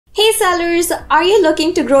Hey sellers, are you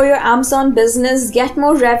looking to grow your Amazon business, get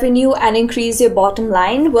more revenue and increase your bottom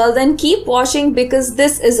line? Well then keep watching because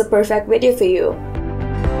this is a perfect video for you.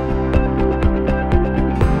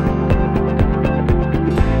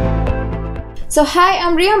 So hi,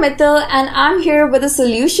 I'm Riya Mittal and I'm here with a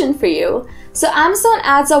solution for you. So Amazon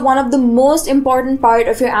ads are one of the most important part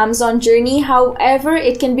of your Amazon journey. However,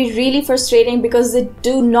 it can be really frustrating because they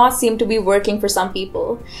do not seem to be working for some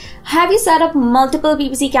people. Have you set up multiple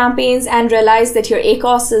PPC campaigns and realized that your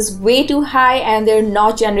ACoS is way too high and they're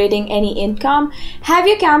not generating any income? Have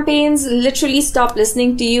your campaigns literally stopped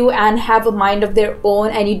listening to you and have a mind of their own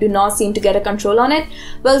and you do not seem to get a control on it?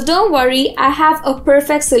 Well, don't worry, I have a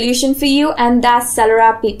perfect solution for you, and that's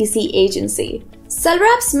SellerApp PPC agency.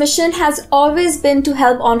 SellerApp's mission has always been to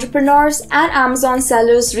help entrepreneurs and Amazon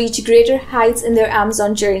sellers reach greater heights in their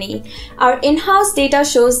Amazon journey. Our in-house data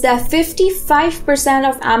shows that 55%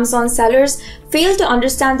 of Amazon sellers fail to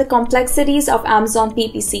understand the complexities of Amazon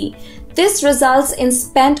PPC. This results in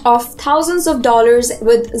spend of thousands of dollars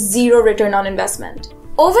with zero return on investment.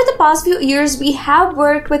 Over the past few years, we have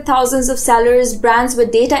worked with thousands of sellers, brands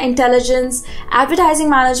with data intelligence, advertising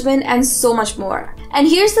management, and so much more. And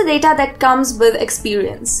here's the data that comes with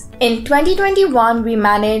experience. In 2021, we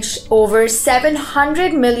managed over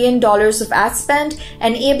 $700 million of ad spend,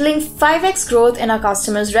 enabling 5x growth in our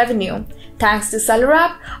customers' revenue. Thanks to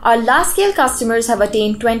SellerApp, our large-scale customers have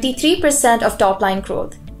attained 23% of top-line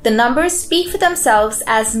growth. The numbers speak for themselves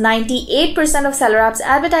as 98% of SellerApp's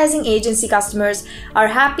advertising agency customers are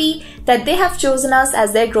happy that they have chosen us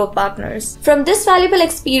as their growth partners. From this valuable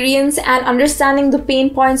experience and understanding the pain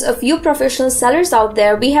points of you professional sellers out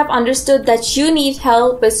there, we have understood that you need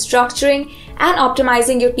help with structuring and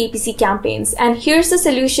optimizing your PPC campaigns. And here's the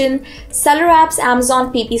solution: SellerApp's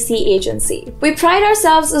Amazon PPC agency. We pride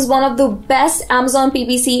ourselves as one of the best Amazon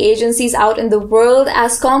PPC agencies out in the world,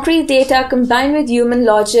 as concrete data combined with human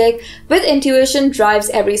logic with intuition drives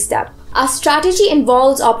every step. Our strategy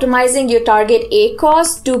involves optimizing your target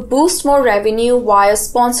ACoS to boost more revenue via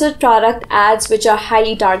sponsored product ads which are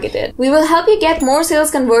highly targeted. We will help you get more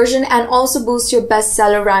sales conversion and also boost your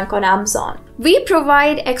bestseller rank on Amazon. We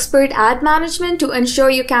provide expert ad management to ensure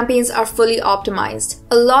your campaigns are fully optimized,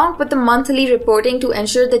 along with the monthly reporting to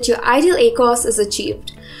ensure that your ideal ACoS is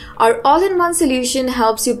achieved. Our all-in-one solution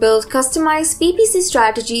helps you build customized PPC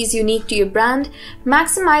strategies unique to your brand,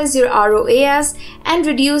 maximize your RoAS, and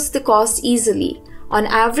reduce the cost easily. On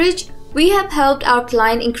average, we have helped our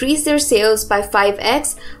client increase their sales by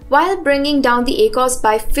 5x while bringing down the ACoS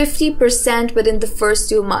by 50% within the first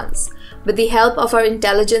 2 months. With the help of our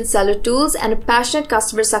intelligent seller tools and a passionate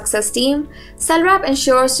customer success team, SellerApp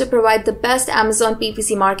ensures to provide the best Amazon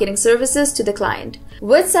PPC marketing services to the client.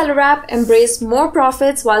 With SellerApp, embrace more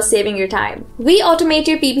profits while saving your time. We automate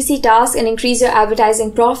your PPC tasks and increase your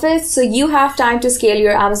advertising profits so you have time to scale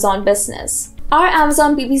your Amazon business. Our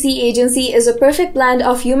Amazon PPC agency is a perfect blend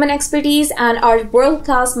of human expertise and our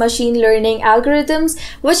world-class machine learning algorithms,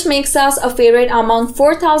 which makes us a favorite among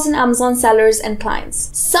 4,000 Amazon sellers and clients.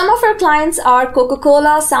 Some of our clients are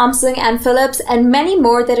Coca-Cola, Samsung, and Philips, and many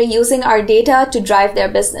more that are using our data to drive their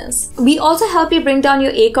business. We also help you bring down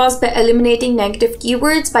your ACoS by eliminating negative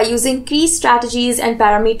keywords by using key strategies and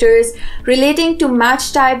parameters relating to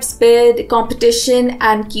match types, bid, competition,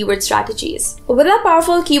 and keyword strategies. With our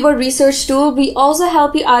powerful keyword research tool, we also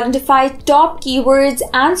help you identify top keywords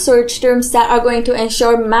and search terms that are going to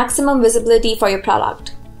ensure maximum visibility for your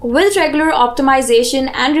product. With regular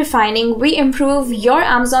optimization and refining, we improve your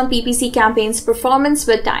Amazon PPC campaign's performance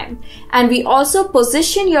with time, and we also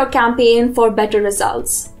position your campaign for better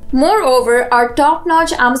results. Moreover, our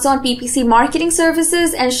top-notch Amazon PPC marketing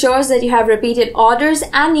services ensures that you have repeated orders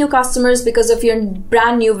and new customers because of your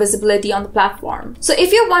brand new visibility on the platform. So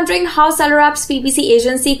if you're wondering how SellerApp's PPC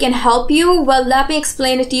agency can help you, well, let me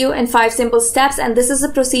explain it to you in 5 simple steps, and this is the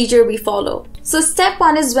procedure we follow. So step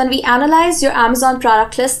 1 is when we analyze your Amazon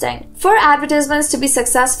product listing. For advertisements to be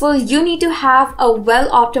successful, you need to have a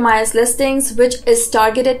well-optimized listings which is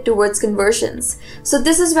targeted towards conversions. So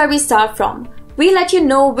this is where we start from. We let you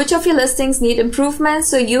know which of your listings need improvements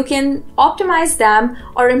so you can optimize them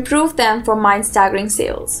or improve them for mind-staggering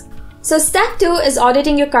sales. So step 2 is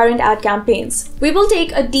auditing your current ad campaigns. We will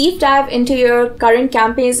take a deep dive into your current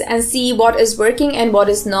campaigns and see what is working and what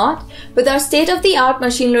is not. With our state-of-the-art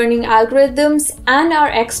machine learning algorithms and our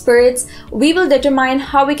experts, we will determine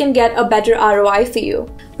how we can get a better ROI for you.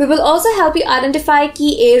 We will also help you identify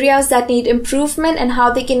key areas that need improvement and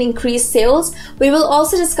how they can increase sales. We will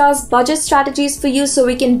also discuss budget strategies for you so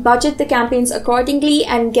we can budget the campaigns accordingly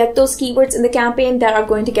and get those keywords in the campaign that are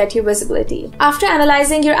going to get you visibility. After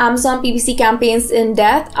analyzing your Amazon PPC campaigns in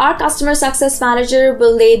depth, our customer success manager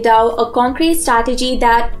will lay down a concrete strategy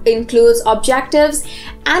that includes objectives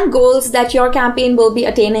and goals that your campaign will be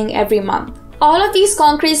attaining every month. All of these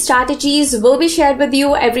concrete strategies will be shared with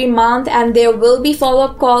you every month, and there will be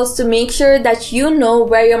follow-up calls to make sure that you know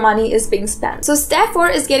where your money is being spent. So step 4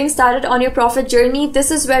 is getting started on your profit journey.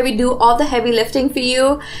 This is where we do all the heavy lifting for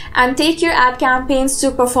you and take your ad campaigns to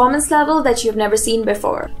a performance level that you've never seen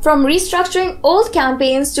before. From restructuring old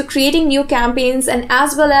campaigns to creating new campaigns, and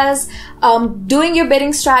as well as doing your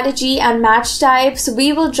bidding strategy and match types,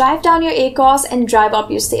 we will drive down your ACoS and drive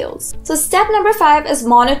up your sales. So step number 5 is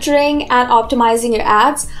monitoring and optimizing your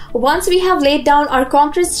ads. Once we have laid down our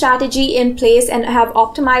concrete strategy in place and have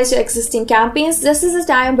optimized your existing campaigns, this is the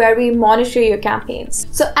time where we monitor your campaigns.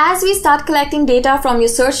 So as we start collecting data from your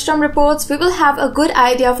search term reports, we will have a good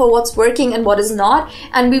idea for what's working and what is not,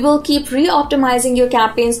 and we will keep re-optimizing your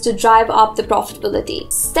campaigns to drive up the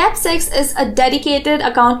profitability. Step 6 is a dedicated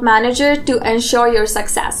account manager to ensure your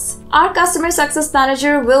success. Our customer success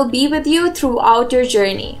manager will be with you throughout your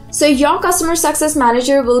journey. So your customer success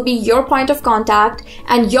manager will be your point of contact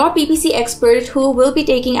and your PPC expert who will be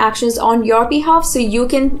taking actions on your behalf so you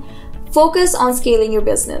can focus on scaling your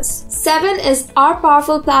business. 7 is our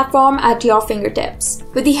powerful platform at your fingertips.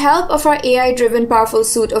 With the help of our AI-driven powerful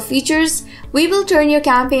suite of features, we will turn your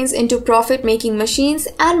campaigns into profit-making machines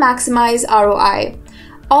and maximize ROI.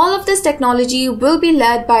 All of this technology will be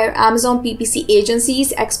led by our Amazon PPC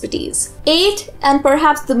agency's expertise. 8, and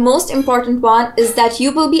perhaps the most important one, is that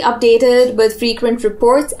you will be updated with frequent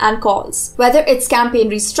reports and calls. Whether it's campaign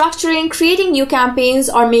restructuring, creating new campaigns,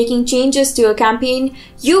 or making changes to a campaign,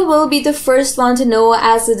 you will be the first one to know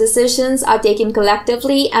as the decisions are taken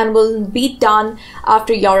collectively and will be done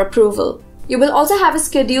after your approval. You will also have a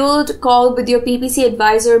scheduled call with your PPC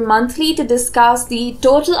advisor monthly to discuss the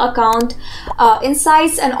total account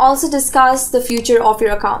insights and also discuss the future of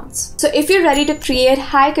your accounts. So if you're ready to create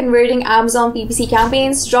high converting Amazon PPC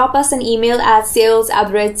campaigns, drop us an email at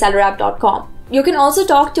sales@sellerapp.com. You can also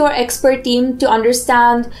talk to our expert team to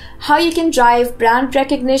understand how you can drive brand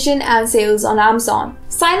recognition and sales on Amazon.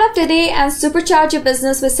 Sign up today and supercharge your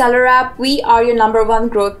business with SellerApp. We are your #1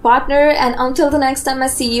 growth partner, and until the next time I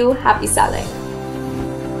see you, happy selling.